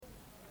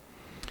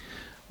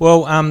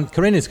Well,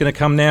 Karina's going to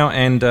come now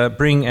and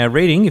bring our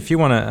reading. If you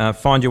want to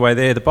find your way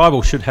there, the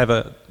Bible should have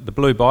the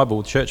blue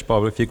Bible, church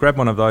Bible. If you grab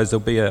one of those, there'll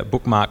be a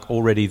bookmark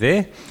already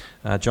there,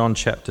 John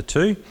chapter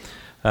 2.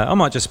 I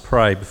might just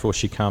pray before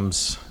she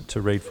comes to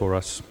read for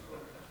us.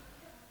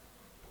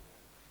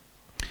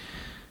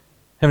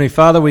 Heavenly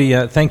Father, we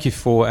thank you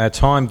for our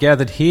time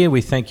gathered here.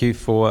 We thank you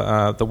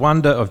for the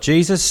wonder of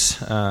Jesus,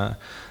 the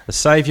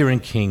Saviour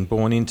and King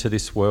born into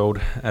this world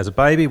as a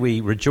baby.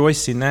 We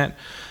rejoice in that.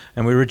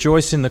 And we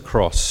rejoice in the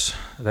cross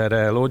that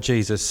our Lord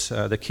Jesus,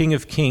 the King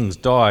of Kings,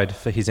 died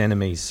for his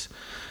enemies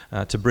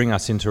to bring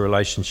us into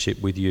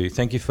relationship with you.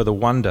 Thank you for the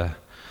wonder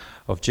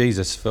of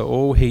Jesus, for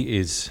all he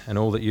is and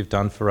all that you've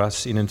done for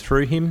us in and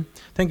through him.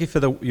 Thank you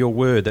for your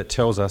word that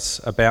tells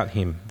us about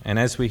him. And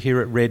as we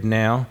hear it read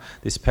now,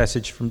 this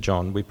passage from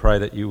John, we pray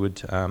that you would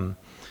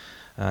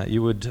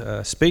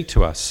speak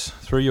to us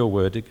through your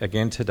word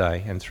again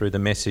today and through the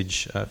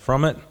message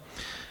from it.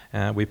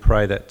 We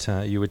pray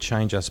that you would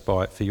change us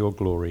by it for your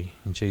glory.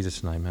 In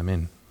Jesus' name,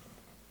 amen.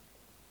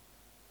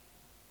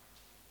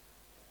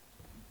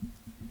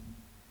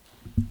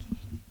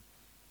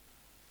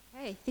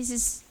 Okay, this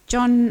is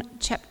John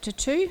chapter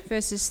 2,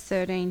 verses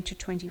 13 to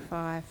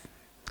 25.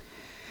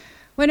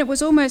 When it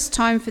was almost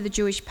time for the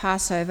Jewish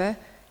Passover,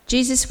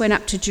 Jesus went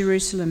up to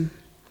Jerusalem.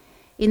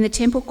 In the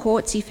temple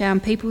courts he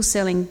found people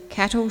selling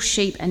cattle,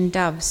 sheep and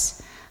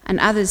doves, and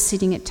others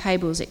sitting at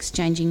tables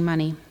exchanging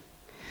money.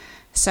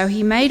 So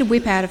he made a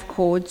whip out of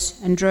cords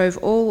and drove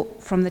all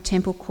from the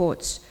temple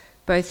courts,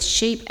 both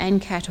sheep and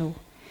cattle.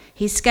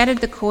 He scattered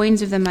the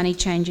coins of the money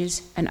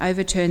changers and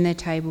overturned their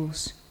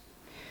tables.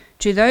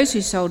 To those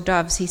who sold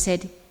doves, he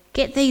said,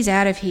 "Get these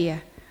out of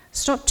here.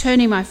 Stop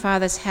turning my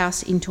Father's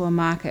house into a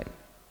market."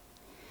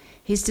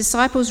 His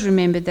disciples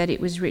remembered that it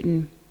was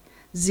written,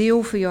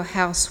 "Zeal for your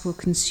house will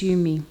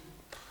consume me."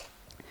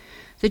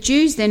 The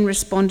Jews then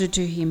responded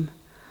to him,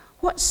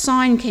 "What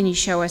sign can you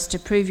show us to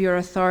prove your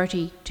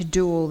authority to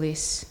do all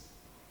this?"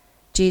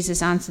 Jesus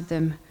answered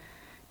them,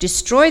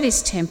 "Destroy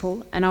this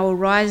temple, and I will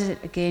rise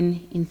it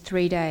again in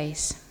 3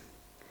 days."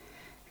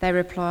 They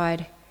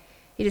replied,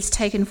 "It has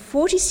taken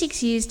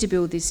 46 years to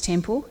build this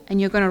temple,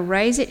 and you're going to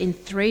raise it in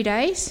 3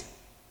 days?"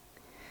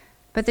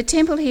 But the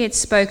temple he had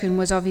spoken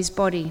was of his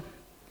body.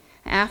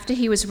 After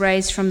he was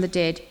raised from the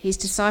dead, his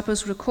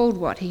disciples recalled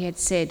what he had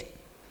said.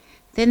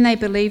 Then they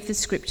believed the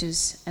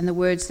scriptures and the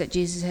words that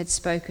Jesus had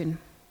spoken.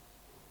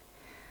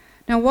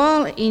 Now,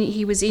 while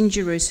he was in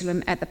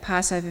Jerusalem at the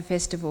Passover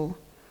festival,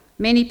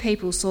 many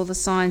people saw the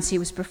signs he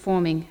was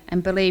performing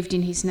and believed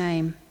in his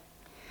name.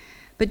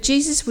 But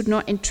Jesus would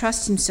not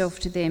entrust himself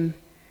to them,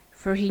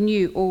 for he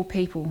knew all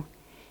people.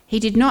 He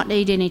did not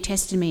need any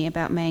testimony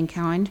about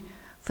mankind,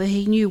 for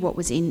he knew what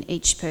was in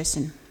each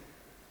person.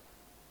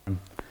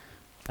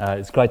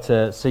 It's great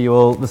to see you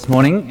all this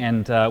morning,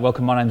 and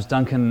welcome. My name's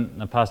Duncan,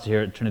 a pastor here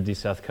at Trinity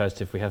South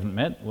Coast. If we haven't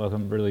met,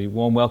 welcome, really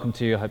warm welcome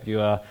to you. I hope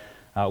you are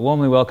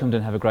warmly welcomed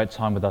and have a great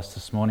time with us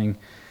this morning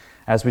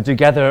as we do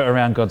gather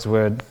around God's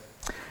Word.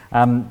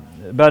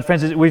 But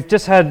friends,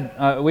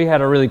 we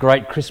had a really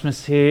great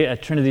Christmas here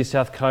at Trinity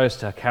South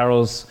Coast. Our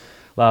carols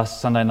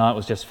last Sunday night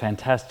was just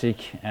fantastic,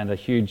 and a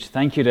huge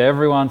thank you to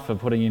everyone for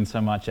putting in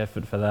so much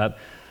effort for that.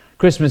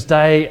 Christmas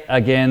Day,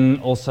 again,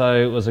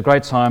 also was a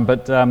great time,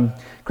 but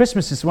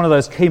Christmas is one of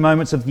those key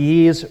moments of the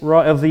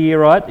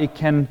year, right?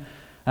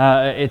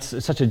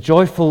 It's such a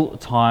joyful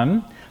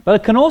time, but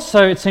it can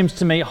also, it seems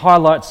to me,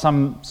 highlight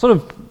some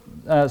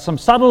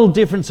subtle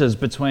differences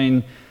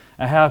between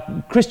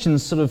how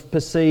Christians sort of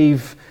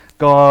perceive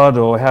God,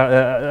 or how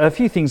a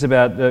few things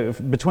about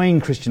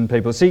between Christian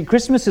people. See,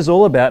 Christmas is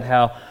all about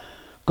how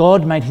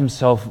God made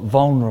himself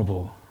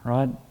vulnerable,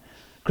 right?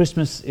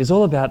 Christmas is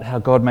all about how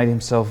God made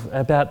himself,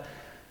 about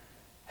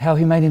how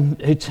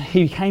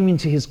he came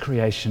into his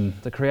creation,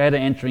 the Creator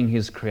entering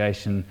his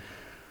creation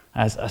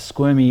as a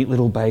squirmy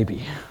little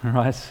baby,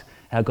 right?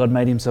 How God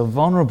made himself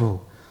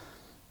vulnerable.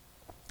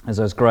 As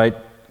those great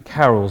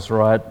carols,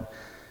 right?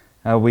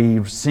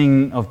 We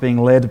sing of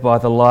being led by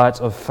the light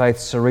of faith,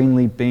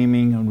 serenely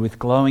beaming, and with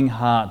glowing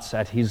hearts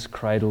at his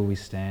cradle we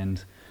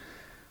stand.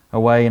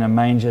 Away in a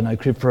manger, no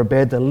crib for a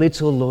bed, the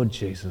little Lord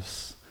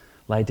Jesus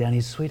laid down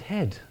his sweet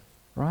head,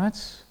 right?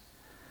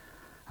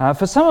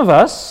 For some of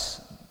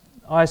us,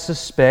 I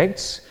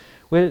suspect,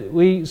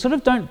 we sort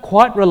of don't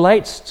quite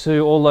relate to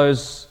all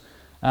those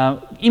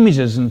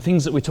images and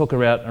things that we talk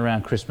about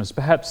around Christmas.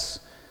 Perhaps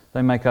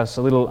they make us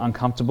a little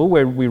uncomfortable,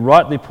 where we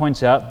rightly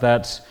point out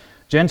that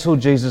gentle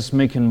Jesus,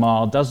 meek and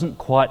mild, doesn't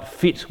quite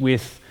fit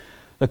with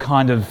the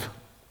kind of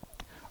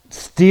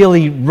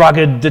steely,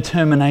 rugged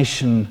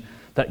determination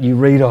that you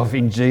read of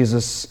in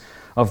Jesus,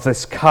 of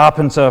this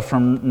carpenter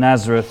from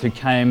Nazareth who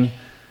came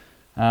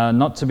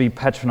not to be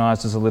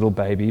patronised as a little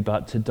baby,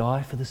 but to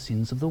die for the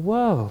sins of the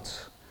world,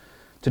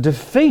 to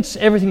defeat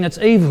everything that's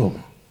evil.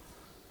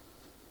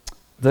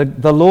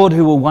 The Lord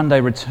who will one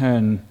day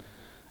return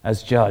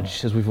as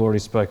judge, as we've already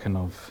spoken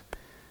of.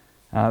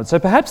 So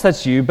perhaps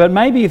that's you, but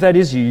maybe if that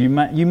is you,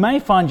 you may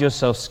find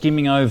yourself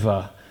skimming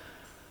over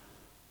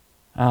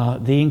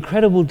the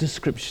incredible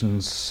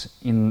descriptions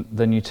in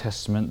the New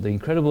Testament, the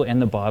incredible in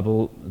the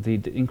Bible, the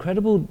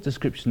incredible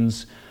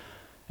descriptions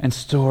and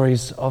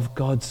stories of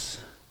God's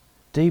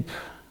deep,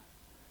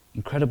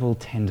 incredible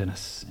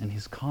tenderness and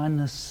his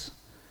kindness.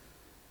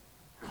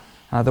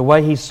 The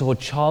way he saw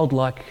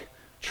childlike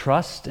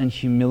trust and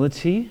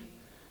humility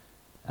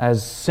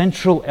as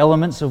central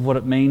elements of what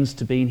it means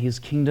to be in his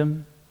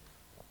kingdom.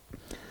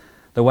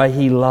 The way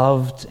he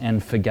loved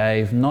and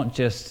forgave not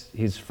just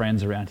his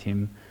friends around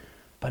him,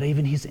 but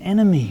even his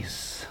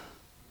enemies.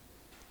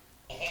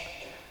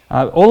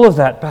 All of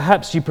that,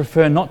 perhaps you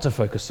prefer not to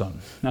focus on,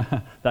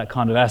 that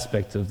kind of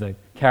aspect of the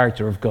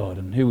character of God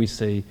and who we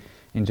see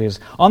in Jesus.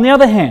 On the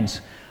other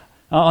hand,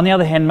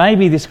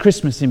 maybe this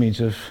Christmas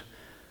image of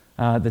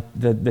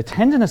the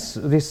tenderness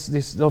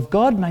this of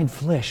God made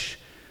flesh,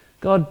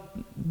 God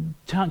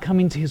can't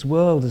come into his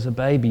world as a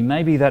baby.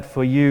 Maybe that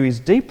for you is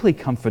deeply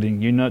comforting,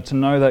 to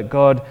know that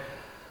God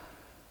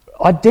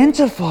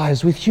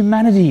identifies with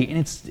humanity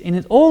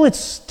in all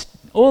its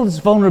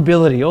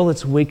vulnerability, all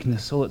its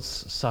weakness, all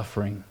its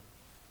suffering.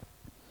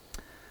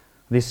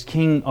 This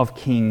King of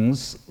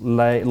Kings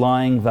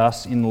lying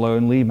thus in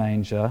lowly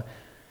manger,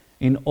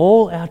 in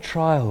all our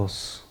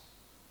trials,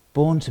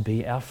 born to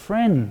be our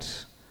friend.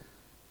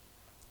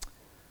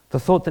 The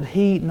thought that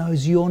he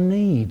knows your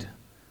need,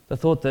 the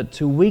thought that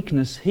to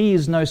weakness he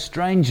is no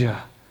stranger.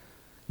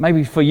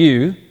 Maybe for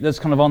you, that's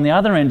kind of on the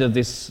other end of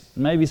this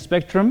maybe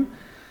spectrum.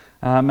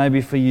 Maybe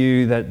for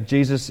you that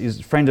Jesus is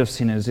friend of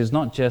sinners is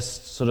not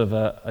just sort of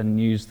a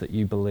news that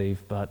you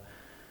believe, but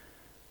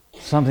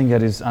something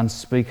that is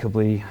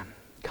unspeakably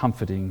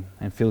comforting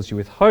and fills you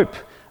with hope.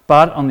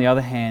 But on the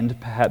other hand,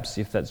 perhaps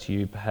if that's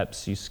you,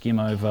 perhaps you skim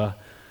over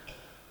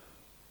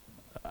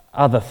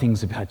other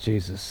things about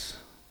Jesus.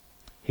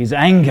 His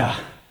anger,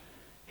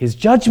 his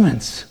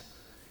judgments.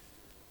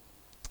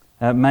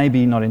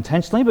 Maybe not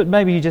intentionally, but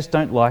maybe you just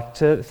don't like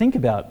to think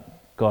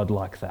about God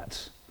like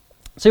that.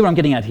 See what I'm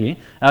getting at here?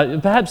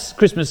 Perhaps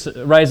Christmas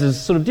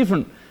raises sort of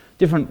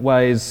different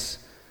ways,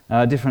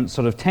 different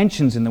sort of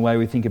tensions in the way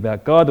we think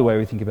about God, the way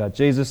we think about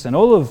Jesus, and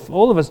all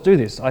of us do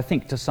this, I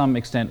think, to some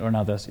extent or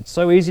another. It's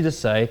so easy to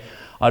say,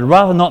 I'd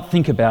rather not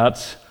think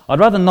about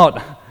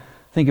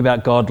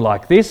God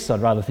like this.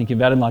 I'd rather think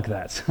about him like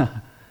that.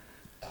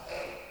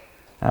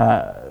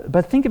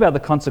 But think about the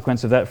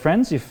consequence of that,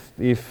 friends. If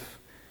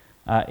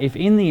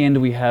in the end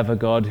we have a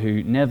God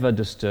who never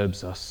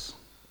disturbs us,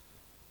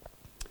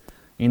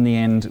 in the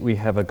end we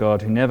have a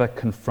God who never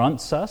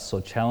confronts us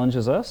or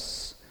challenges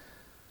us,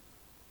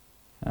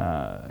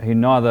 who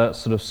neither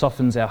sort of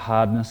softens our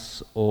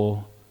hardness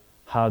or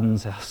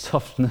hardens our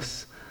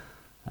softness.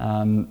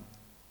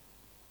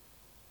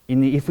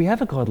 If we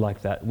have a God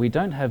like that, we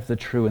don't have the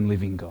true and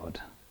living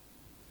God.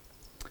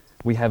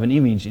 We have an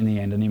image in the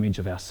end, an image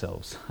of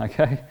ourselves.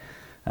 Okay?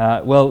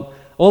 Well,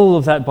 all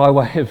of that by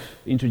way of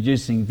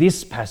introducing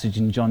this passage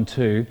in John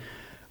 2,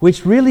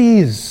 which really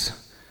is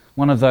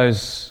one of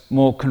those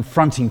more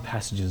confronting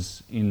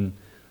passages in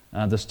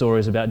the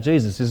stories about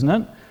Jesus, isn't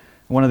it?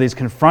 One of these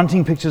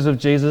confronting pictures of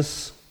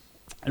Jesus.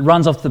 It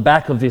runs off the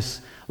back of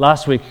this.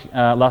 Last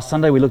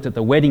Sunday, we looked at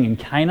the wedding in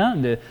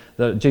Cana,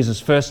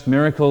 Jesus' first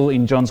miracle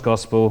in John's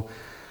Gospel,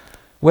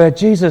 where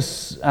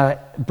Jesus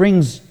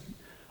brings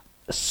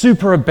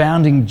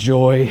superabounding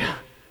joy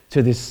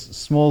to this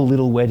small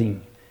little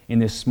wedding in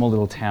this small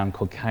little town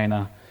called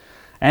Cana.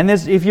 And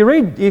if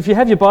you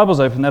have your Bibles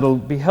open, that'll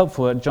be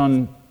helpful at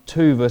John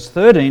 2 verse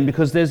 13,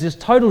 because there's this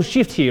total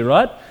shift here,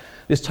 right?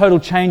 This total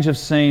change of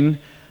scene.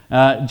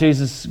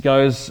 Jesus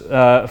goes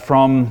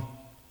from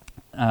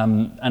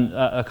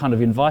a kind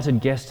of invited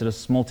guest at a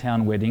small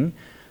town wedding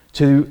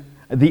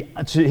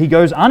he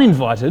goes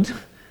uninvited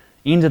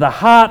into the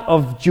heart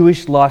of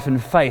Jewish life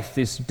and faith,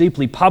 this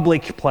deeply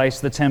public place,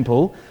 the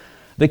temple,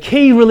 the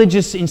key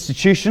religious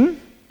institution.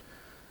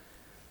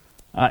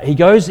 He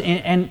goes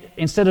and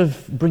instead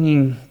of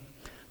bringing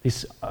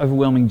this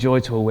overwhelming joy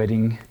to a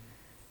wedding,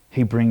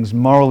 he brings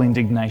moral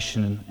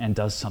indignation and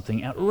does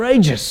something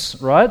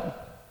outrageous, right?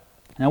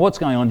 Now, what's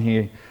going on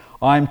here?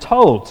 I'm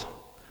told,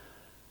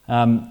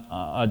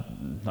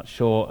 I'm not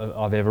sure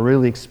I've ever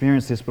really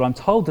experienced this, but I'm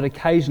told that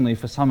occasionally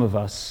for some of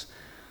us,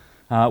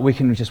 we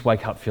can just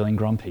wake up feeling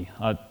grumpy.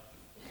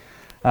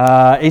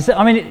 Is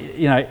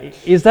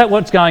that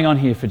what's going on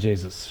here for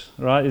Jesus?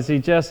 Right? Has he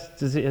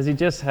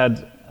just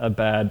had a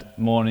bad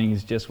morning?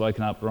 He's just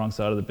woken up the wrong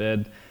side of the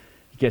bed.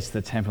 He gets to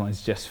the temple and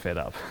he's just fed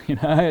up.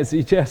 Is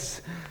he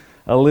just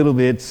a little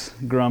bit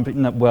grumpy?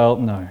 No, well,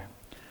 no.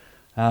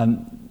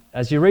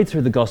 As you read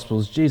through the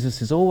Gospels,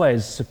 Jesus is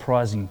always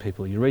surprising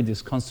people. You read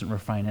this constant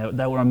refrain.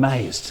 They were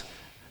amazed.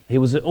 He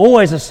was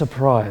always a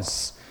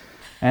surprise.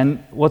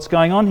 And what's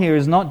going on here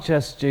is not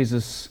just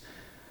Jesus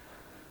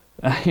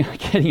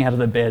getting out of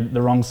the bed,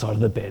 the wrong side of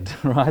the bed,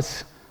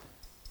 right?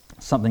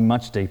 Something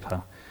much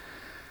deeper.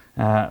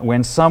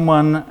 When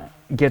someone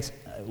gets...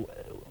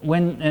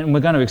 and we're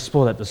going to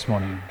explore that this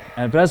morning.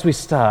 But as we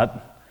start,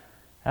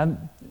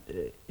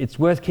 it's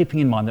worth keeping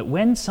in mind that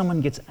when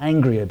someone gets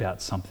angry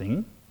about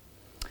something,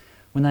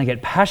 when they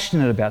get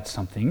passionate about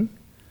something,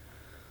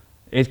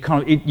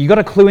 you got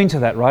to clue into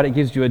that, right? It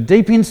gives you a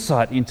deep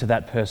insight into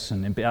that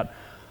person, about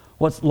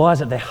what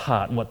lies at their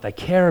heart, what they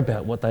care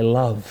about, what they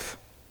love,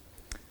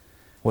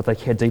 what they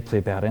care deeply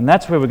about. And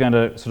that's where we're going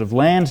to sort of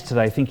land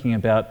today, thinking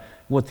about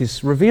what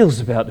this reveals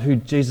about who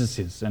Jesus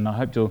is. And I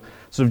hope you'll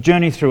sort of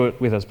journey through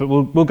it with us. But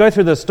we'll go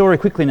through the story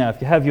quickly now,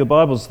 if you have your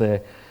Bibles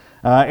there.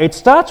 It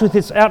starts with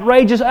this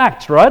outrageous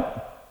act, right?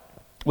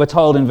 We're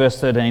told in verse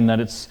 13 that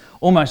it's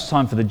almost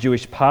time for the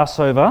Jewish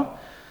Passover.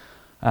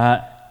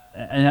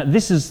 And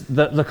this is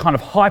the kind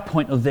of high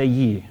point of their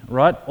year,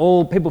 right?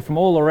 All people from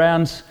all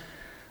around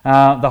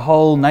the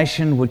whole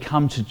nation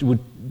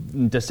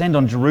would descend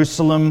on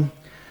Jerusalem.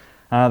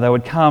 They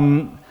would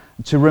come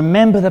to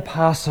remember the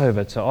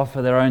Passover, to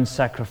offer their own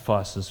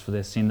sacrifices for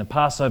their sin. The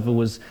Passover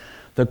was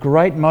the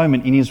great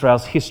moment in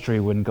Israel's history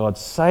when God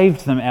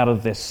saved them out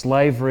of their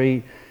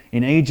slavery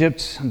in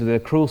Egypt, under their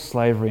cruel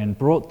slavery, and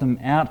brought them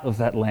out of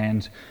that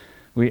land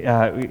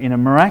in a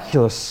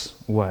miraculous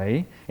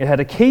way. It had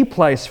a key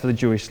place for the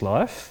Jewish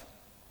life.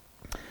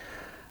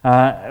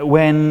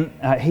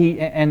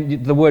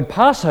 And the word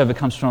Passover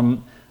comes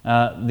from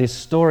this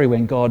story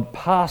when God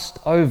passed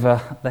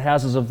over the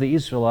houses of the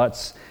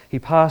Israelites. He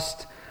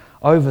passed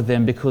over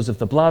them because of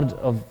the blood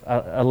of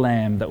a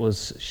lamb that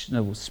was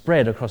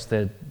spread across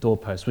their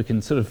doorposts. We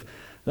can sort of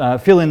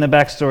fill in the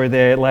backstory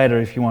there later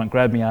if you want.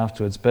 Grab me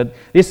afterwards. But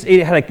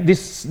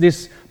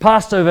this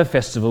Passover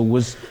festival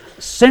was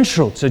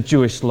central to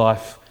Jewish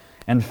life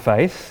and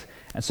faith.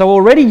 And so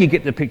already you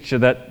get the picture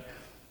that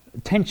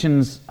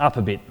tension's up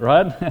a bit,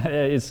 right?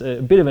 It's a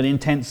bit of an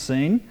intense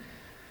scene.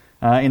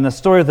 In the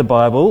story of the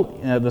Bible,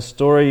 the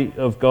story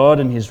of God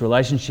and his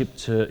relationship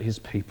to his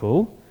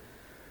people,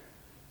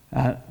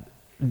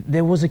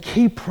 there was a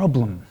key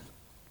problem,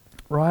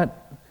 right?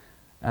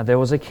 There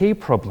was a key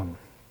problem.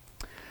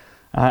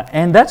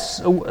 And that's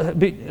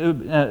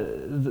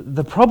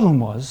the problem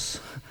was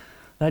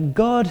that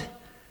God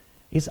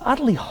is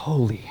utterly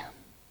holy.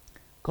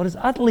 God is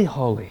utterly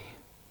holy.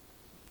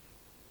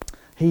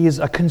 He is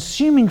a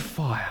consuming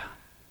fire.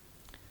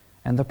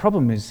 And the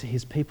problem is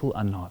his people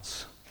are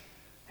not.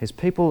 His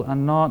people are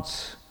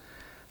not.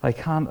 They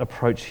can't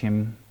approach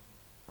him.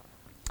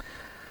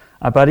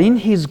 But in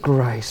his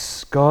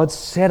grace, God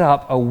set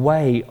up a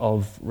way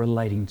of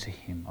relating to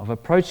him, of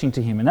approaching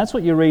to him. And that's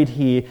what you read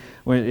here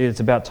when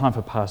it's about time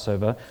for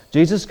Passover.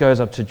 Jesus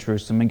goes up to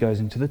Jerusalem and goes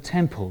into the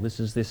temple.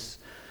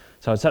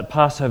 So it's at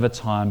Passover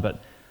time,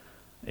 but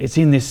it's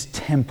in this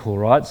temple,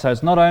 right? So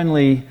it's not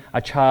only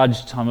a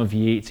charged time of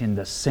year, it's in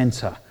the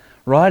centre,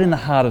 right in the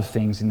heart of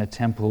things, in the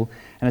temple.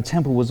 And the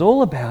temple was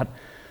all about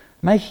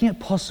making it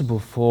possible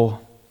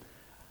for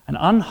an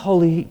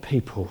unholy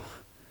people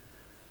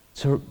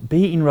to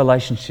be in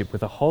relationship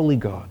with a holy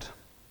God.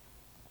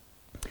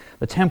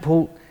 The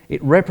temple,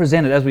 it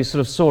represented, as we sort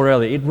of saw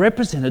earlier, it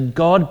represented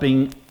God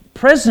being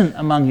present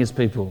among his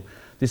people.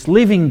 This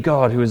living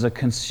God who is a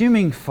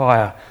consuming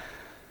fire,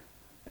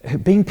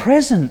 being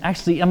present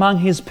actually among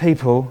his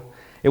people.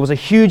 It was a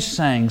huge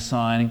sign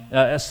saying,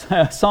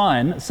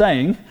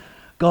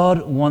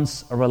 God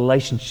wants a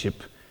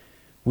relationship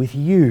with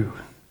you.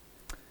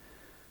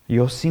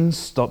 Your sin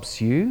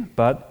stops you,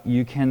 but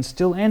you can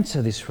still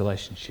enter this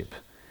relationship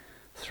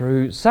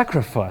through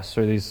sacrifice,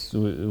 through this.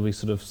 We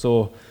sort of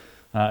saw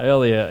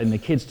earlier in the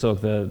kids'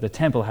 talk, the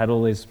temple had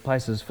all these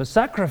places for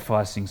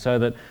sacrificing so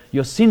that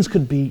your sins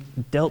could be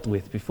dealt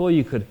with before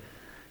you could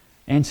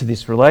enter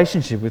this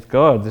relationship with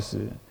God. This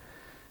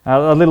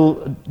a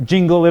little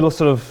jingle, little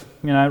sort of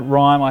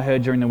rhyme I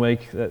heard during the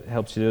week that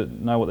helps you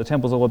to know what the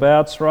temple's all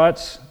about,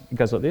 right? It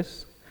goes like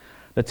this: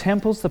 the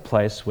temple's the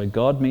place where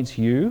God meets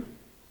you,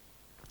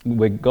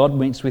 where God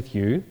meets with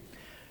you.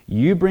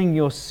 You bring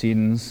your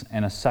sins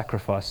and a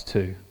sacrifice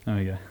too. There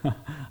we go.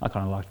 I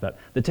kind of liked that.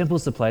 The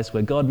temple's the place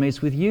where God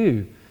meets with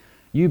you.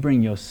 You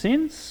bring your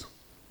sins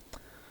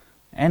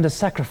and a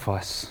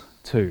sacrifice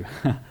too.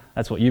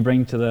 That's what you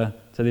bring to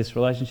this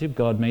relationship.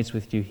 God meets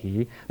with you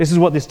here. This is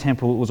what this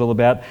temple was all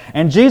about.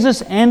 And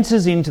Jesus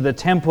enters into the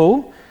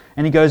temple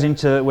and he goes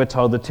into, we're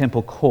told, the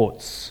temple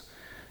courts.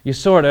 You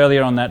saw it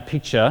earlier on that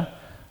picture.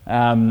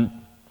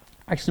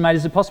 Actually, mate,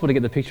 is it possible to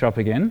get the picture up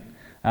again?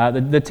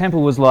 The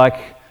temple was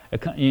like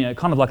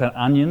kind of like an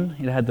onion.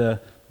 It had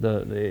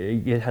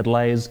it had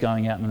layers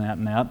going out and out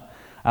and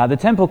out. The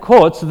temple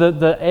courts,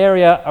 the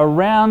area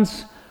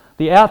around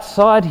the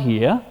outside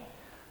here,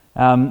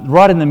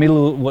 right in the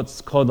middle, what's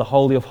called the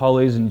Holy of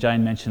Holies, and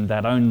Jane mentioned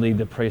that only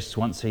the priests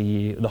once a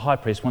year, the high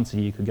priest once a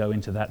year, could go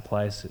into that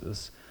place. It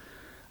was,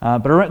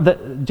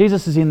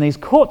 Jesus is in these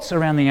courts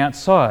around the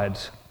outside,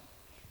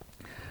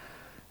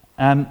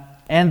 and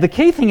the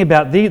key thing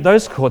about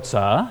those courts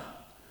are,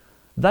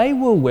 they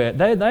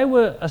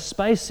were a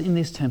space in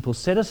this temple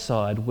set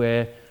aside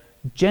where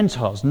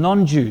Gentiles,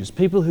 non-Jews,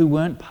 people who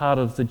weren't part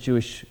of the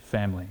Jewish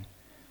family,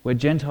 where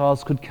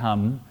Gentiles could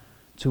come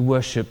to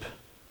worship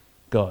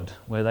God,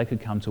 where they could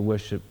come to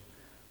worship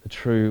the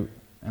true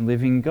and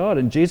living God.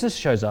 And Jesus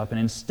shows up, and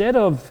instead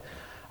of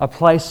a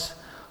place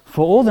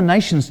for all the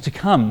nations to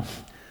come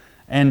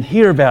and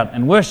hear about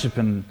and worship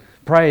and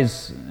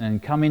praise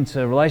and come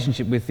into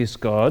relationship with this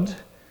God,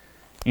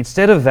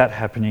 Instead of that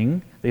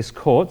happening, these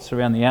courts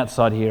around the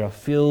outside here are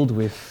filled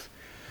with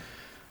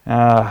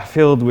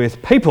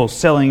people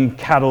selling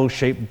cattle,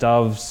 sheep,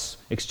 doves,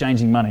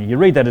 exchanging money. You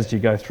read that as you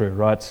go through,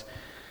 right?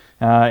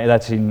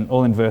 That's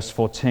all in verse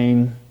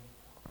 14.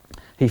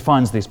 He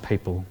finds these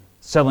people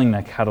selling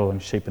their cattle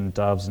and sheep and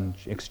doves and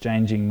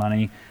exchanging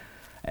money.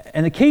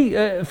 And the key,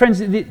 friends,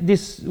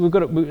 it's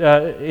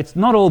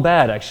not all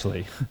bad,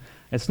 actually.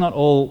 It's not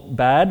all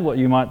bad, what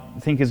you might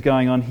think is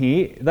going on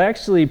here. They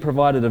actually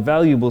provided a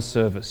valuable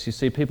service. You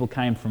see, people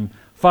came from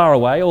far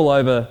away, all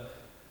over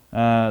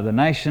the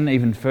nation,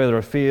 even further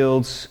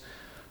afield.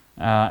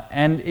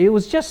 And it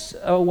was just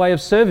a way of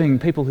serving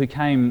people who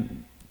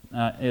came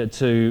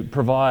to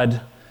provide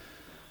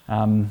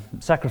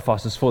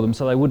sacrifices for them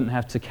so they wouldn't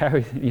have to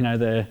carry,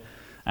 their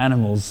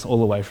animals all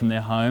the way from their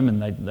home,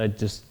 and they'd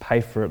just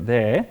pay for it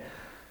there.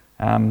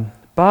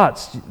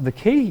 But the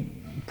key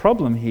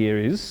problem here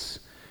is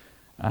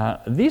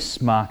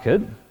this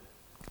market,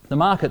 the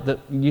market that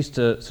used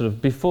to sort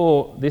of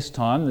before this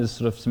time, there's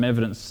sort of some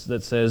evidence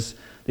that says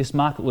this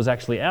market was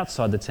actually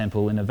outside the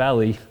temple in a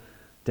valley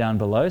down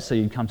below. So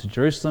you'd come to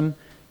Jerusalem,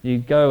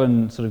 you'd go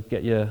and sort of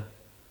get your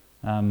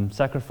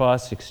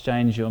sacrifice,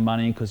 exchange your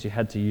money because you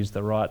had to use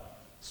the right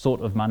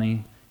sort of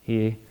money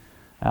here,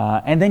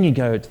 and then you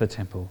go to the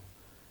temple.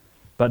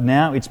 But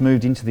now it's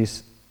moved into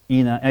this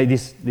inner,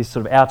 this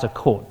sort of outer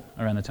court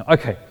around the temple.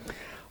 Okay,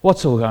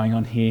 what's all going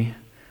on here?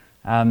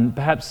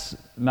 Perhaps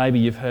maybe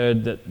you've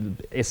heard that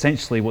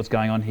essentially what's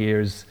going on here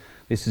is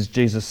this is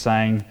Jesus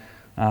saying,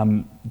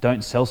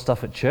 don't sell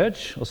stuff at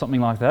church or something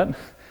like that.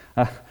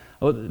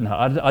 No,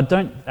 I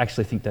don't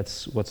actually think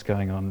that's what's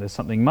going on. There's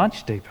something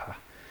much deeper.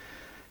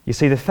 You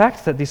see, the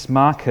fact that this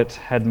market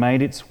had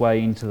made its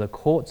way into the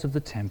courts of the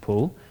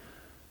temple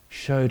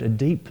showed a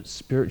deep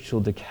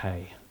spiritual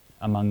decay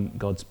among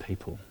God's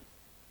people.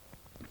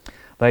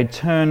 They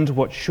turned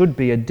what should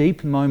be a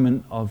deep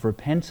moment of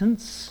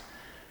repentance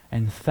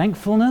and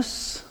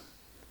thankfulness,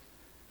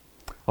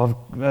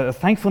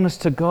 thankfulness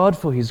to God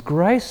for His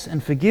grace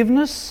and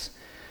forgiveness.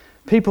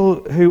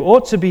 People who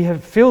ought to be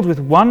filled with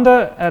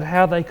wonder at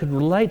how they could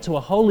relate to a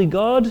holy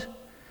God.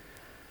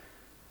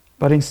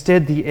 But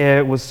instead the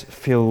air was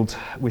filled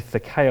with the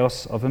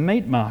chaos of a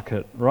meat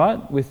market,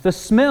 right? With the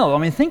smell. I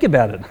mean, think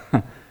about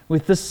it.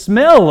 With the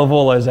smell of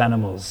all those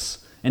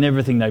animals and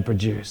everything they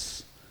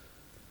produce.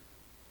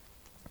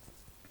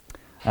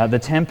 The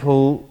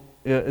temple,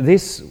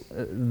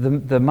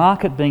 the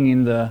market being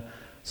in the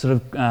sort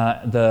of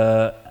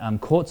the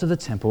courts of the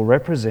temple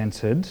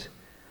represented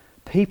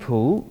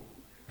people,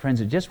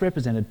 friends, it just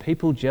represented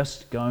people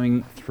just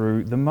going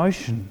through the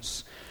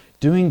motions,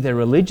 doing their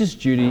religious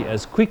duty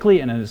as quickly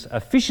and as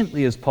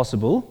efficiently as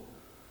possible,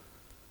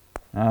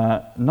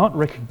 not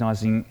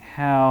recognizing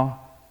how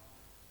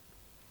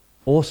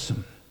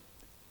awesome,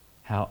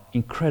 how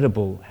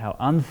incredible, how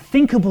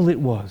unthinkable it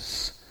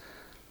was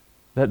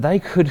that they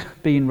could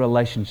be in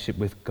relationship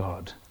with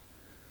God.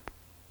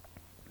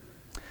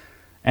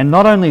 And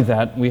not only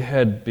that, we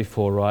heard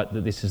before, right,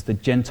 that this is the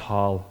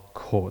Gentile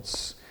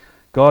courts.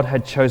 God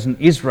had chosen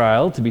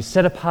Israel to be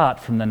set apart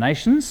from the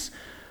nations,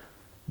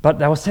 but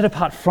they were set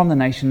apart from the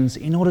nations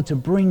in order to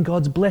bring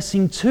God's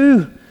blessing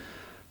to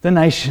the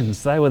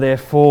nations. They were there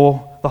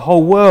for the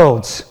whole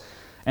world.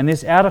 And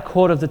this outer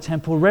court of the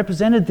temple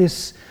represented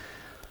this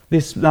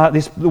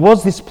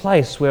was this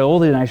place where all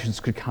the nations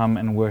could come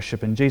and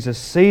worship. And Jesus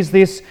sees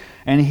this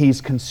and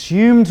He's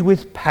consumed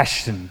with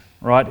passion,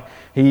 right?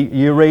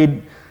 You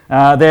read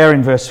there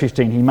in verse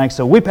 15, He makes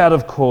a whip out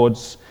of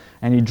cords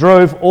and He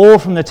drove all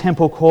from the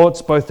temple courts,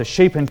 both the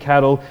sheep and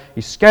cattle. He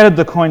scattered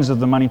the coins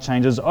of the money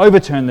changers,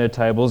 overturned their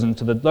tables, and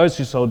to those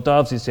who sold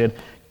doves He said,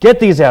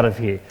 "Get these out of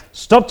here.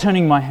 Stop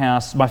turning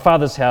my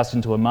Father's house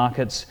into a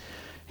market."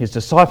 His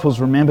disciples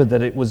remembered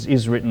that it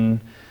is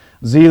written,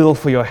 "Zeal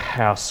for your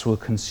house will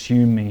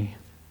consume me."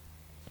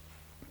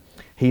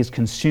 He is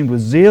consumed with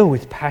zeal,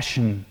 with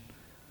passion.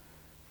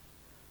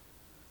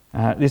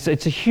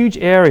 It's a huge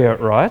area,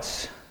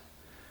 right?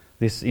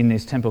 In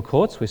these temple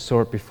courts, we saw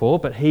it before,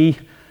 but he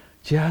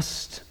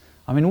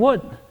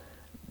what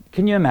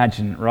can you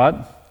imagine, right?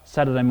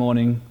 Saturday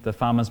morning, the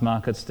farmers'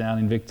 market's down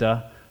in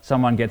Victor.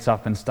 Someone gets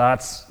up and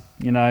starts,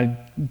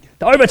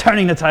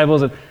 overturning the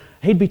tables. And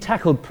he'd be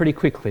tackled pretty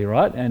quickly,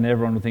 right? And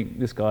everyone would think,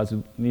 this guy's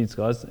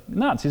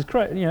nuts. He's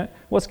crazy.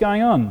 What's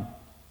going on?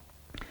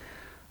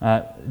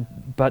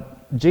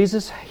 But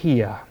Jesus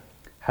here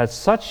has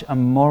such a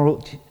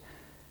moral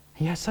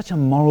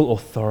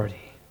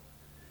authority.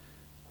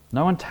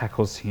 No one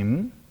tackles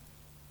him.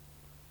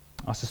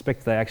 I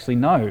suspect they actually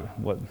know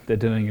what they're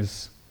doing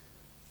is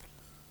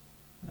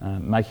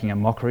making a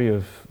mockery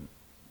of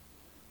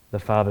the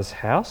Father's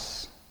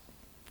house.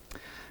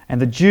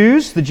 And the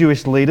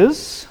Jewish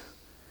leaders,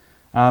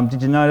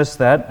 did you notice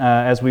that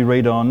as we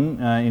read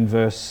on in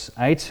verse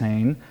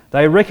 18,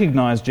 they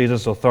recognize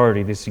Jesus'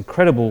 authority, this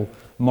incredible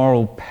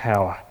moral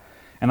power.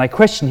 And they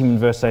question him in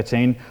verse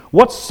 18,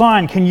 "What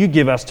sign can you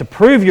give us to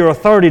prove your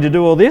authority to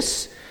do all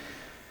this?"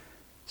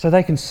 So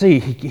they can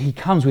see he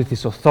comes with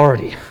this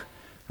authority,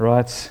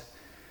 right?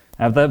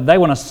 They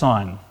want a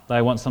sign.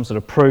 They want some sort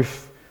of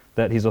proof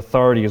that his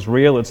authority is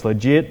real, it's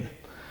legit.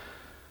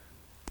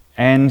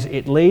 And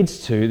it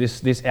leads to,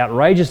 this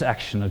outrageous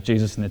action of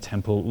Jesus in the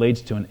temple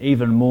leads to an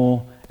even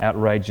more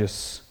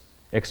outrageous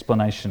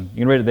explanation.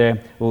 You can read it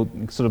there. We'll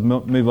sort of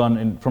move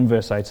on from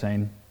verse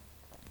 18.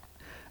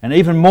 And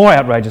even more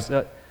outrageous,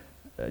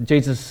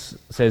 Jesus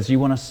says, you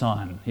want a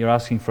sign. You're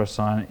asking for a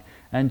sign.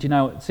 And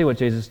see what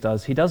Jesus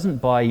does? He doesn't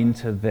buy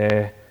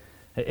into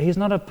he's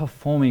not a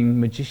performing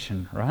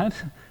magician, right?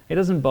 He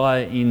doesn't buy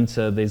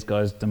into these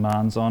guys'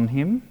 demands on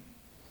him.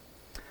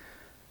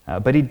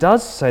 But he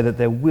does say that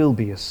there will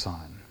be a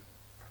sign.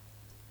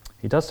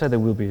 He does say there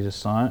will be a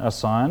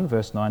sign.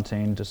 Verse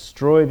 19,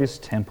 destroy this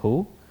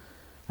temple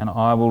and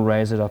I will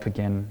raise it up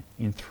again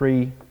in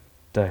 3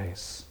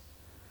 days.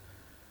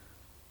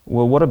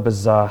 Well, what a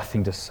bizarre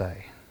thing to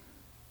say.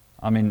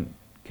 I mean,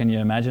 can you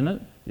imagine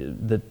it?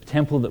 The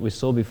temple that we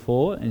saw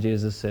before, and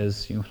Jesus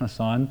says, you want a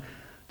sign?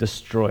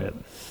 Destroy it.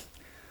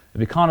 It'd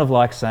be kind of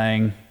like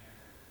saying,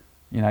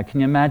 can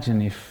you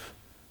imagine if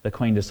the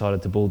Queen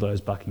decided to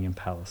bulldoze Buckingham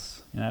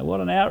Palace? What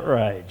an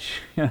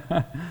outrage. You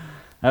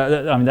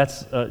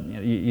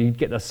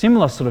get a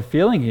similar sort of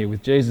feeling here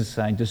with Jesus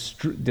saying,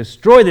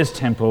 destroy this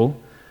temple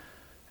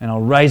and I'll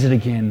raise it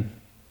again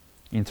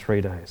in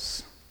 3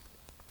 days.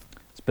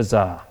 It's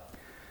bizarre.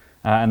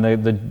 And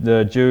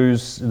the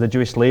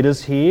Jewish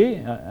leaders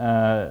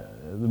here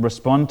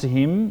respond to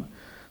him.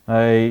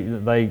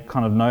 They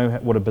kind of know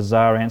what a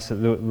bizarre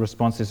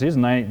response this is,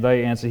 and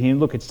they answer him,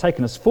 look, it's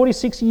taken us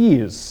 46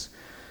 years.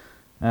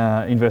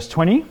 In verse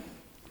 20,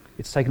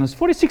 it's taken us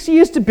 46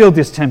 years to build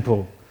this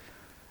temple,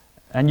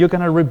 and you're going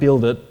to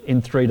rebuild it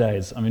in 3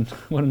 days. I mean,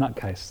 what a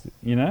nutcase,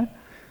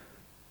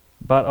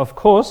 But of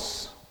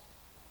course,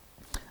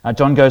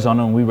 John goes on,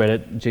 and we read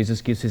it.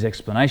 Jesus gives his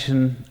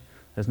explanation.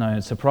 There's no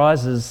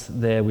surprises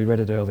there. We read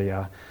it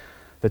earlier.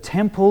 The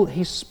temple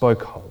he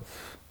spoke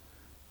of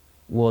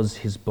was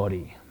his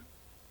body.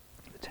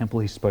 The temple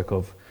he spoke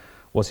of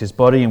was his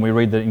body, and we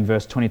read that in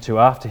verse 22,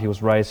 after he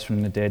was raised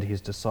from the dead, his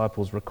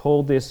disciples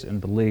recalled this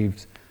and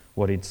believed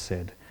what he'd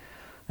said.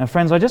 Now,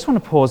 friends, I just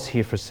want to pause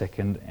here for a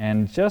second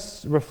and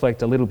just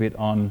reflect a little bit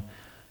on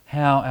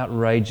how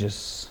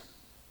outrageous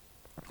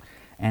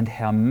and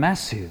how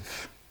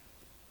massive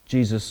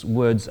Jesus'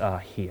 words are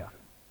here.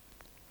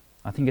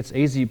 I think it's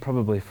easy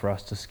probably for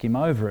us to skim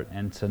over it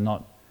and to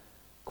not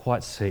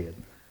quite see it.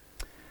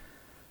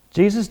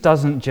 Jesus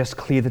doesn't just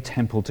clear the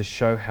temple to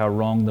show how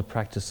wrong the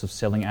practice of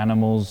selling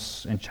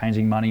animals and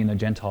changing money in the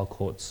Gentile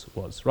courts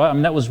was, right? I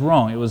mean, that was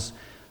wrong.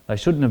 They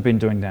shouldn't have been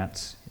doing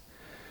that.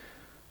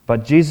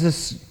 But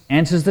Jesus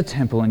enters the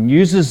temple and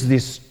uses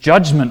this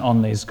judgment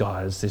on these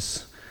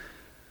guys.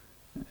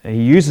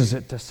 He uses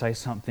it to say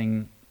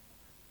something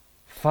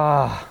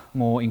far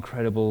more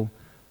incredible,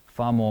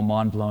 far more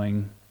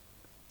mind-blowing,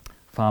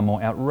 far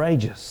more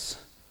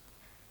outrageous.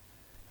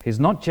 He's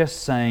not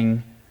just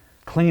saying,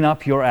 clean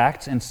up your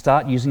act and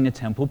start using the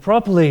temple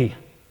properly.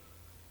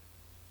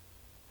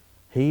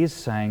 He is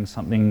saying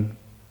something,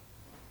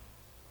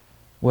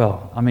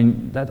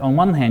 that on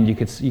one hand you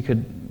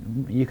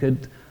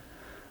could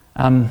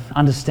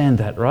understand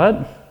that,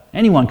 right?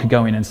 Anyone could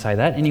go in and say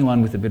that.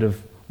 Anyone with a bit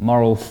of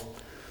moral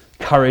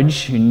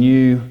courage who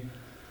knew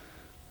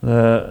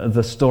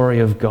the story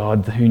of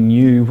God, who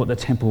knew what the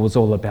temple was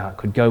all about,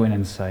 could go in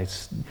and say,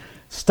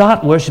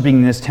 start worshipping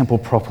in this temple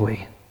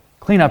properly.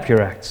 Clean up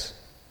your acts.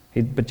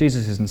 But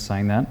Jesus isn't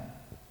saying that.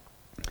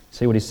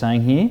 See what he's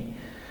saying here?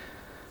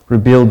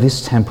 Rebuild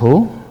this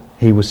temple.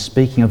 He was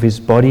speaking of his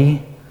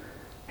body.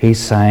 He's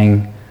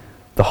saying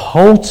the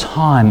whole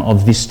time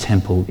of this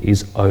temple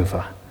is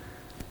over,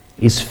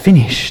 is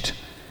finished.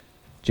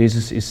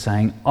 Jesus is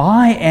saying,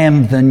 I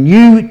am the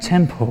new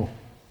temple.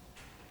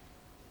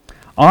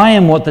 I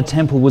am what the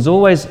temple was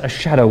always a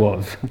shadow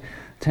of.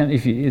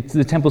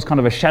 The temple's kind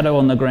of a shadow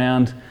on the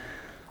ground.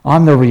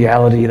 I'm the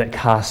reality that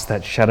casts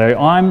that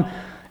shadow.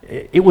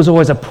 It was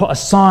always a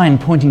sign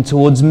pointing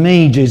towards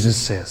me, Jesus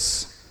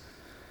says.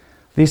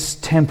 This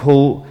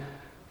temple,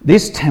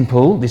 this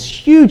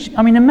huge,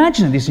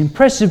 imagine it, this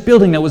impressive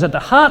building that was at the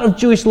heart of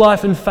Jewish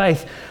life and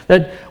faith,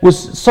 that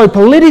was so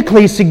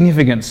politically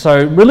significant,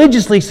 so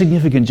religiously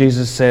significant,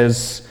 Jesus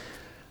says,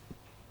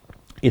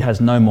 it has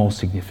no more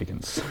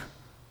significance.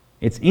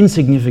 It's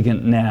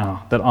insignificant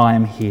now that I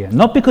am here.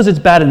 Not because it's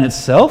bad in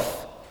itself,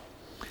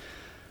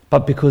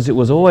 but because it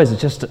was always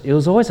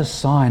a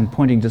sign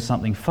pointing to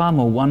something far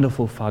more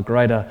wonderful, far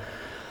greater,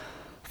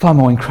 far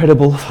more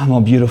incredible, far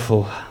more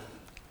beautiful.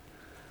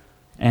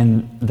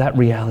 And that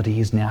reality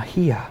is now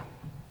here.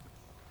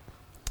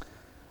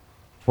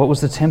 What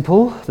was the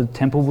temple? The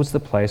temple was the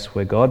place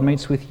where God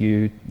meets with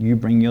you. You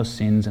bring your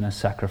sins and a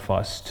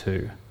sacrifice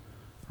to,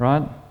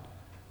 right?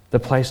 The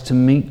place to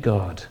meet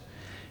God.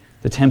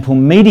 The temple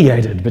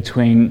mediated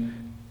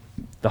between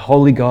the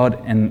holy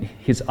God and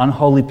his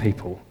unholy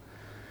people.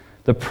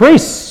 The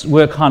priests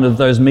were kind of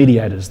those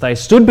mediators. They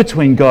stood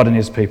between God and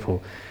his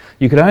people.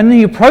 You could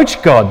only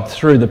approach God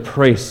through the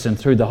priests and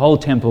through the whole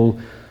temple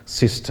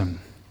system.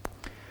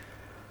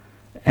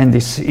 And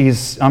this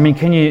is, I mean,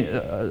 can you,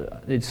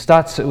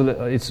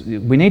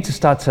 we need to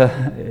start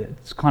to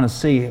kind of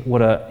see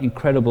what an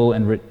incredible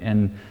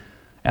and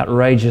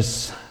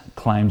outrageous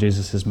claim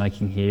Jesus is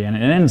making here. And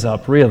it ends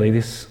up, really,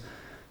 this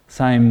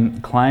same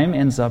claim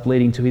ends up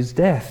leading to his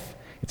death.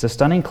 It's a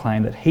stunning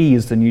claim that he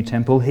is the new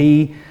temple.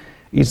 He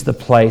is the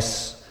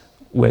place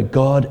where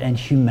God and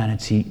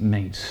humanity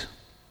meet.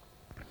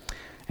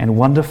 And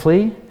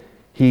wonderfully,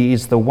 he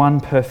is the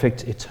one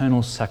perfect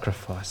eternal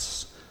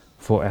sacrifice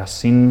for our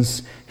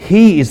sins.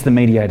 He is the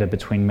mediator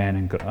between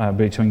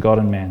God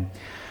and man.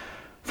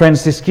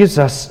 Friends, this gives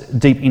us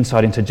deep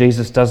insight into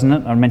Jesus, doesn't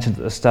it? I mentioned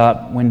at the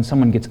start, when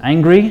someone gets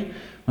angry,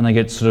 when they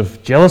get sort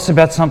of jealous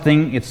about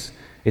something,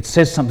 it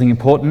says something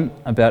important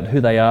about who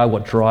they are,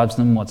 what drives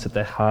them, what's at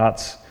their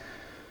hearts.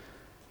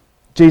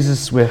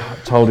 Jesus, we're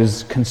told,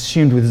 is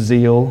consumed with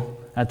zeal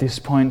at this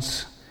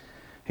point.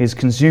 He's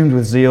consumed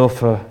with zeal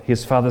for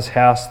his Father's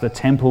house, the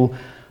temple,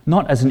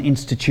 not as an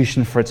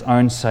institution for its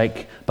own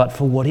sake, but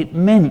for what it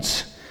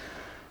meant,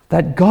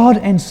 that God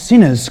and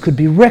sinners could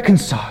be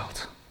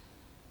reconciled.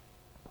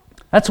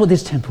 That's what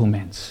this temple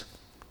meant.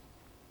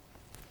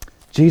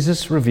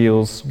 Jesus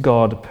reveals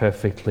God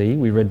perfectly.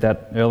 We read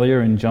that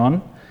earlier in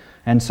John.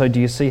 And so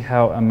do you see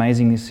how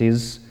amazing this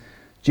is?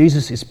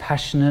 Jesus is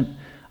passionate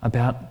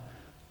about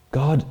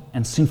God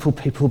and sinful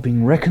people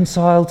being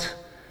reconciled.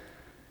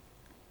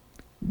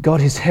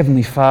 God, his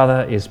heavenly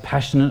Father, is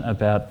passionate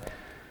about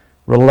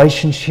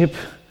relationship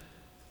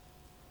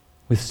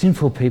with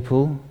sinful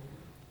people,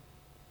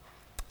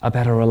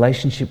 about a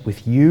relationship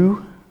with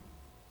you.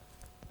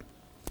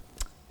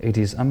 It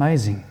is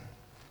amazing.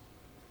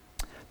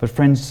 But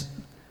friends,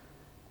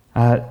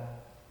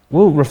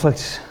 we'll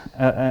reflect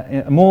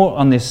more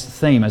on this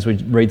theme as we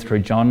read through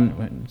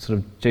John. Sort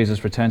of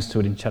Jesus returns to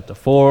it in chapter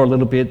 4 a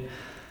little bit.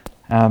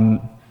 But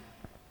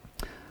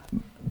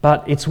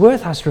it's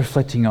worth us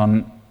reflecting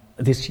on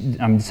this.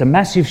 It's a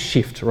massive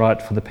shift,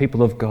 right, for the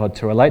people of God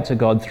to relate to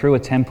God through a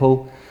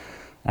temple,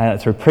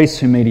 through priests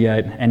who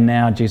mediate, and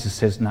now Jesus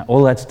says, no,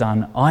 all that's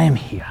done, I am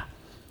here.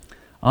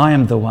 I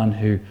am the one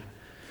who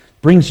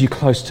brings you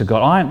close to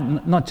God. I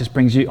am not just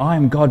brings you, I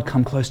am God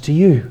come close to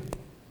you.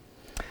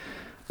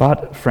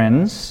 But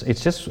friends,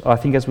 it's just, I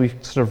think as we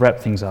sort of wrap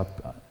things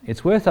up,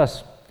 it's worth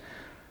us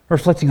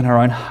reflecting on our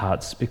own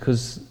hearts,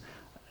 because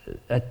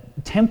a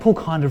temple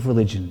kind of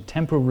religion,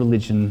 temporal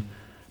religion,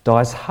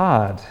 dies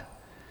hard.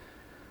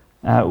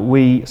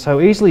 We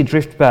so easily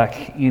drift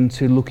back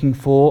into looking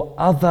for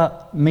other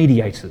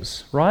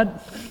mediators, right?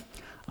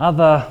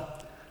 Other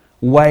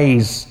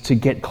ways to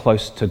get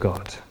close to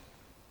God.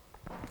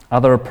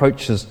 Other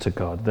approaches to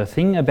God. The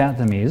thing about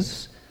them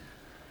is,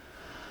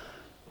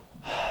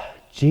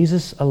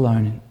 Jesus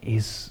alone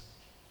is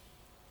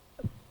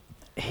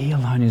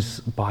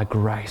by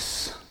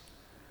grace,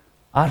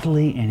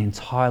 utterly and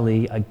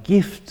entirely a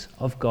gift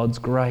of God's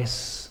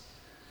grace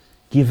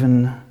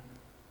given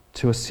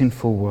to a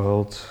sinful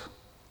world.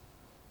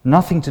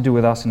 Nothing to do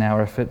with us and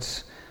our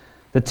efforts.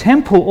 The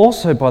temple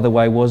also, by the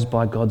way, was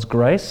by God's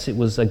grace. It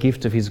was a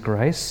gift of his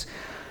grace.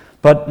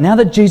 But now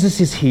that Jesus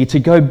is here, to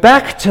go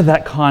back to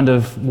that kind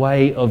of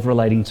way of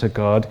relating to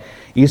God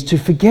is to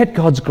forget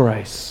God's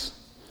grace.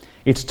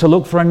 It's to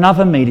look for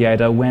another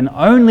mediator when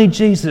only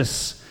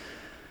Jesus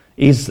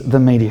is the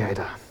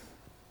mediator.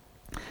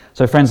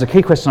 So friends, the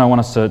key question I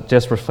want us to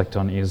just reflect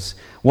on is,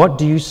 what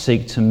do you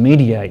seek to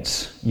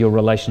mediate your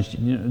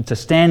relationship, to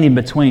stand in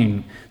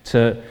between,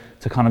 to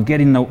kind of get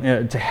in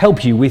to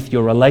help you with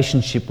your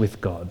relationship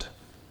with God?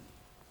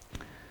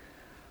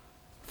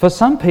 For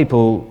some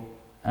people,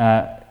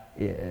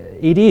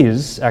 it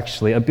is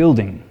actually a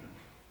building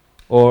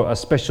or a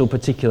special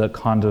particular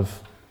kind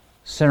of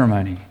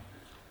ceremony.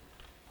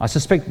 I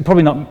suspect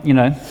probably not,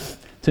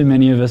 too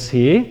many of us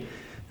here.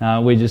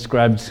 We just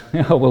grabbed,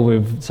 well,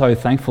 we're so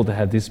thankful to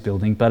have this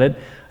building, but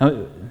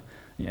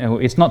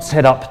it's not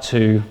set up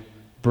to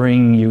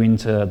bring you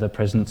into the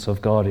presence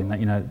of God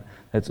in that,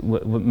 that's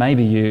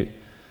maybe you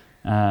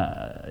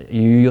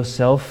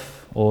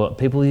yourself or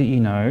people you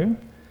know,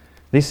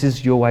 this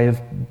is your way of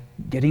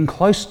getting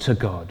close to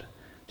God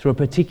through a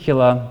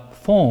particular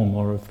form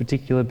or a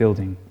particular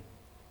building.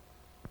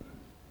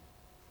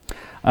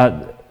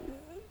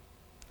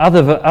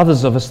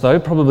 Others of us, though,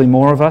 probably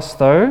more of us,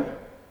 though,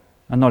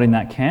 are not in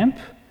that camp.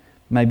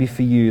 Maybe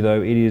for you,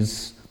 though, it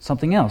is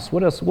something else.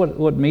 What else?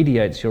 What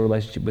mediates your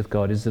relationship with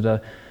God? Is it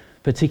a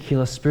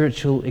particular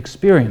spiritual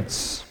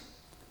experience?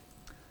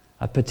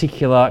 A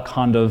particular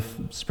kind of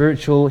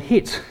spiritual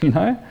hit,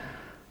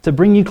 to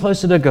bring you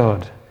closer to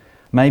God?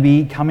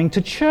 Maybe coming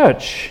to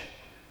church.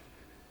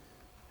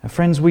 Now,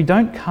 friends, we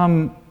don't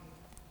come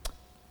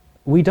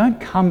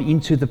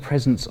into the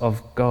presence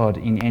of God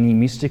in any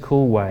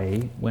mystical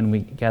way when we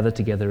gather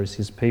together as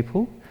his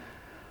people.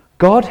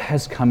 God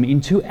has come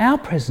into our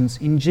presence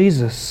in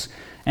Jesus,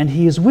 and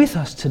he is with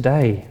us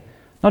today,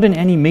 not in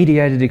any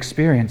mediated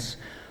experience,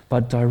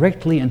 but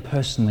directly and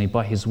personally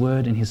by his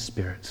word and his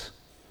spirit.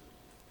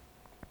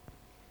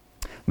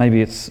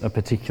 Maybe it's a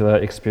particular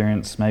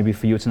experience. Maybe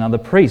for you it's another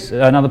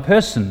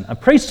person, a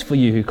priest for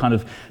you who kind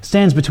of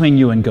stands between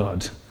you and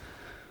God.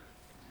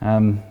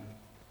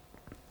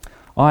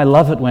 I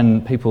love it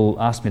when people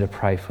ask me to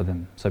pray for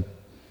them. So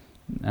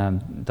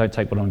don't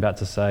take what I'm about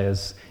to say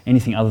as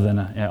anything other than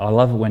I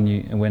love it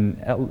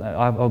when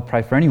I'll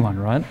pray for anyone,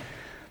 right?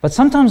 But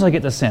sometimes I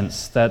get the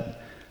sense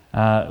that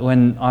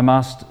when I'm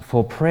asked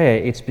for prayer,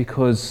 it's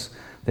because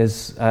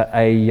there's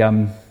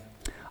a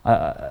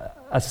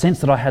sense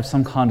that I have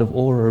some kind of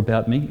aura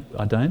about me.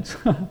 I don't.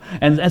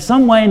 and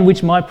some way in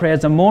which my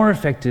prayers are more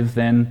effective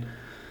than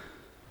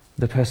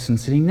the person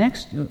sitting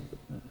next.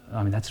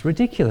 I mean, that's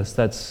ridiculous.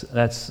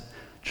 That's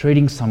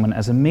treating someone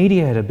as a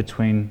mediator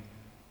between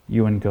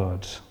you and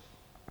God.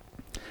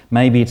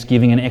 Maybe it's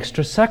giving an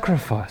extra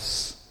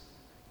sacrifice,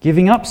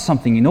 giving up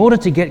something in order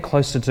to get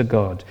closer to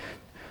God.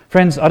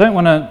 Friends, I don't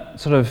want to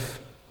sort of...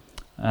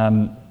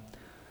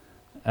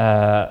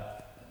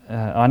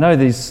 I know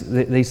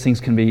these things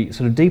can be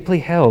sort of deeply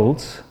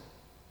held,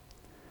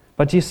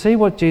 but do you see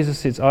what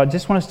Jesus is? I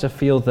just want us to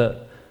feel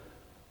the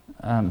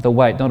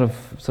weight, not of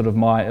sort of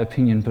my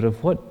opinion, but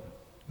of what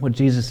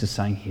Jesus is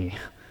saying here.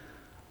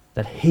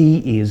 That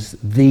he is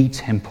the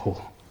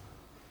temple.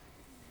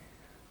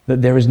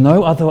 That there is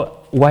no other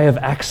way of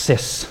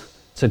access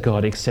to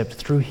God except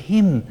through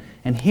him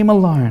and him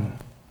alone.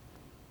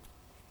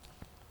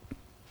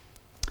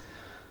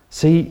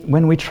 See,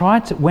 when we try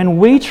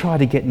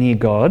to get near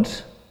God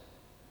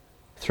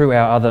through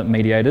our other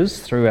mediators,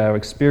 through our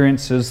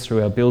experiences,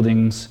 through our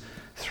buildings,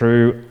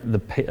 through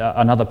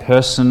another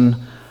person,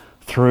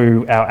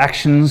 through our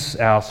actions,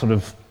 our sort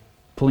of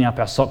pulling up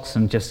our socks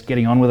and just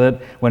getting on with it,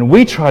 when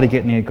we try to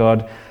get near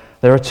God,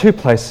 there are two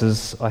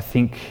places I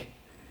think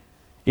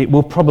it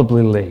will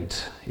probably lead.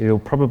 It will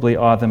probably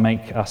either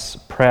make us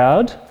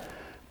proud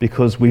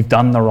because we've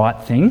done the right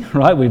thing,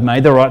 right? We've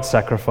made the right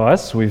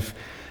sacrifice, we've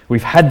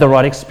had the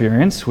right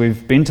experience,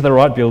 we've been to the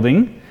right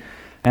building,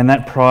 and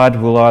that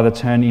pride will either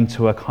turn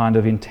into a kind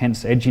of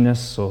intense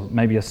edginess or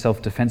maybe a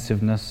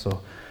self-defensiveness or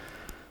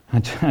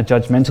a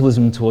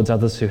judgmentalism towards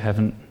others who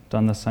haven't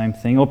done the same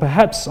thing. Or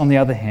perhaps, on the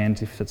other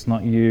hand, if it's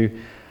not you,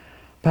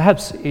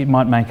 perhaps it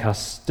might make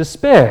us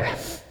despair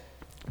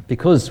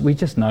because we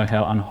just know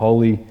how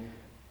unholy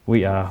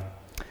we are,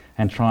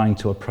 and trying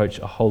to approach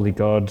a holy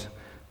God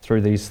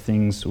through these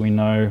things we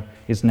know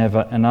is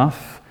never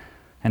enough,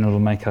 and it'll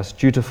make us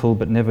dutiful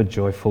but never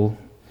joyful.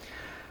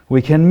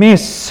 We can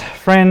miss,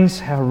 friends,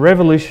 how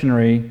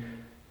revolutionary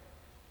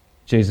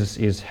Jesus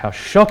is, how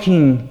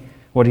shocking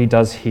what he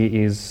does here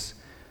is.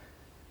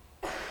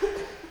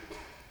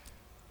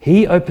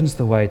 He opens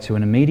the way to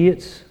an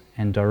immediate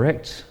and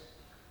direct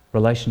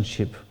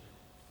relationship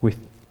with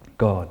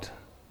God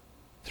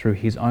through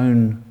his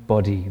own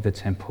body, the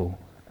temple.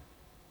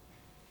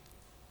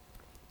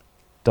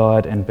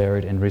 Died and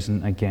buried and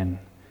risen again.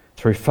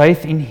 Through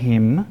faith in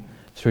him,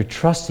 through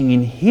trusting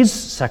in his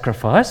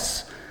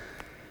sacrifice,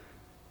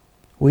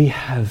 we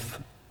have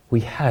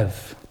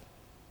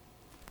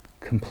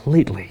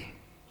completely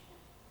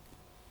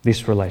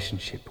this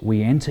relationship.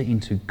 We enter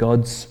into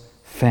God's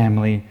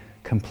family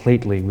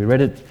completely. We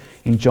read it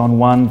in John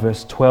 1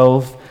 verse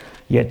 12.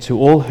 Yet to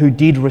all who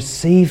did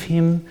receive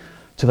him,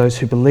 to those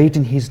who believed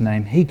in his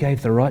name, he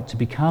gave the right to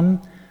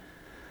become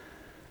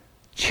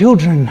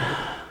children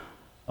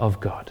of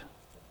God.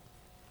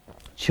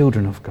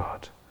 Children of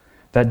God.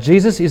 That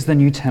Jesus is the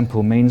new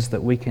temple means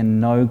that we can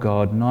know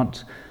God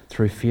not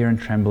through fear and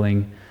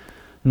trembling,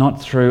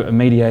 not through a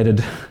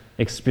mediated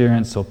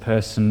experience or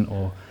person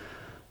or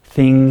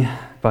thing,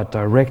 but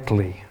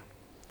directly,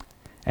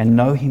 and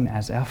know him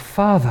as our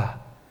Father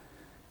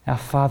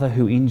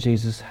who in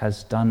Jesus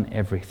has done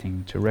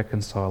everything to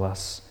reconcile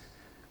us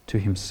to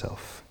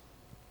himself.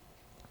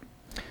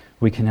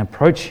 We can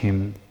approach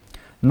him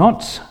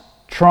not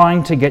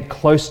trying to get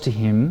close to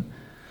him,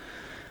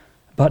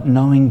 but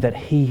knowing that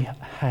he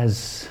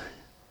has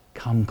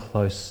come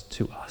close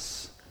to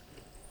us.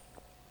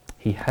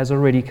 He has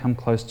already come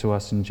close to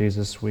us in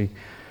Jesus. We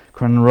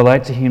can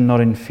relate to him not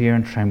in fear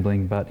and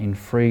trembling, but in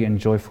free and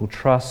joyful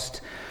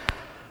trust.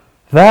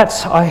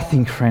 That, I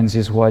think, friends,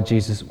 is what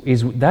Jesus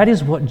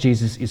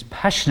is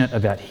passionate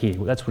about here.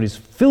 That's what he's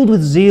filled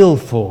with zeal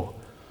for.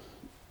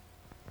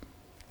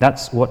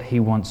 That's what he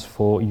wants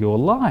for your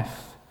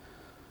life.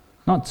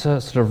 Not to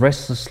sort of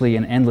restlessly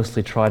and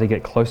endlessly try to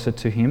get closer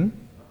to him,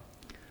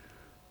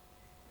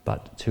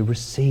 but to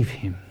receive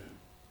him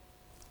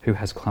who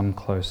has come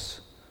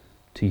close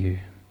to you.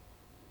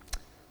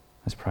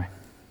 Let's pray.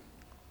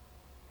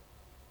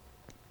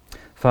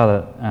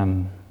 Father,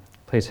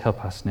 please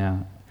help us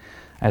now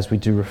as we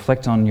do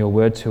reflect on your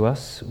word to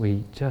us.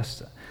 We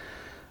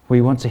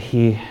want to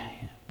hear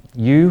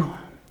you.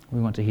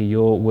 We want to hear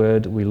your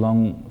word. We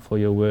long for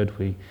your word.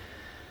 We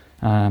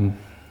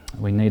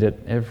need it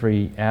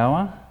every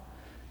hour.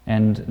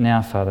 And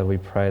now, Father, we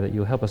pray that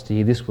you'll help us to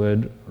hear this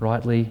word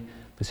rightly.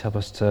 Please help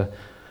us to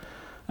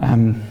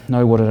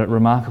know what a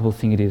remarkable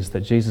thing it is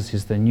that Jesus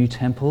is the new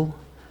temple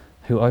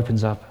who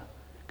opens up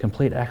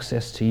complete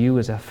access to you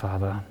as our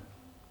Father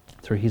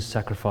through his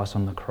sacrifice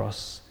on the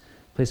cross.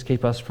 Please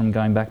keep us from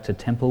going back to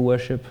temple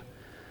worship.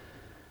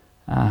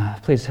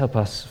 Please help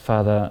us,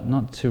 Father,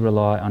 not to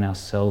rely on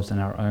ourselves and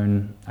our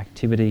own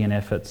activity and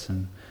efforts,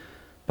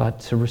 but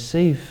to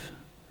receive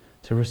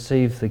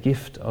the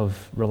gift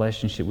of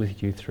relationship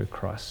with you through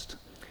Christ.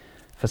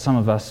 For some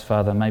of us,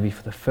 Father, maybe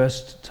for the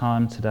first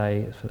time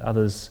today, for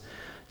others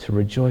to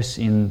rejoice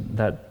in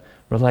that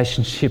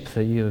relationship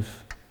that you have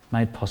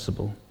made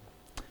possible.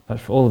 But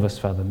for all of us,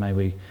 Father, may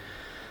we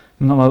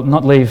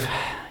not leave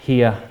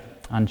here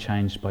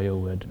unchanged by your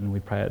word, and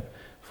we pray it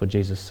for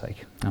Jesus'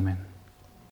 sake. Amen.